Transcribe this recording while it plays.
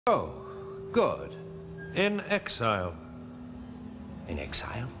Oh, good. In exile. In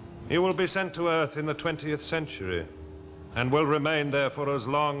exile? You will be sent to Earth in the 20th century, and will remain there for as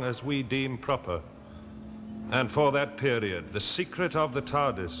long as we deem proper. And for that period, the secret of the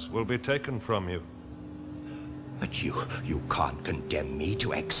TARDIS will be taken from you. But you can't condemn me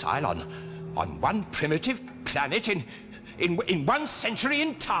to exile on one primitive planet in 1 century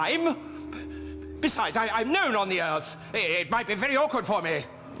in time? Besides, I'm known on the Earth. It might be very awkward for me.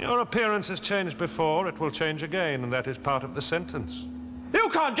 Your appearance has changed before, it will change again, and that is part of the sentence. You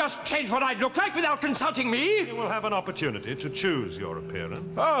can't just change what I look like without consulting me. You will have an opportunity to choose your appearance.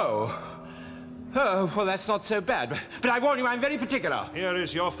 Oh, well, that's not so bad. But I warn you, I'm very particular. Here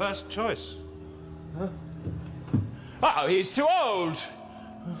is your first choice. Huh? Oh, he's too old.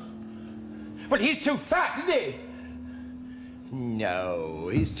 Well, he's too fat, isn't he? No,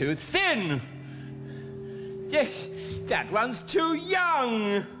 he's too thin. Yes, that one's too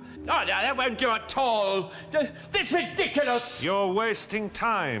young. Oh, no, that won't do at all. It's ridiculous. You're wasting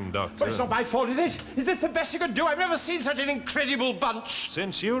time, Doctor. But it's not my fault, is it? Is this the best you could do? I've never seen such an incredible bunch.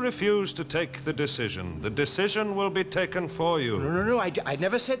 Since you refuse to take the decision will be taken for you. No, I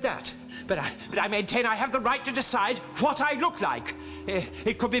never said that. But I maintain I have the right to decide what I look like.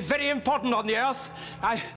 It could be very important on the Earth.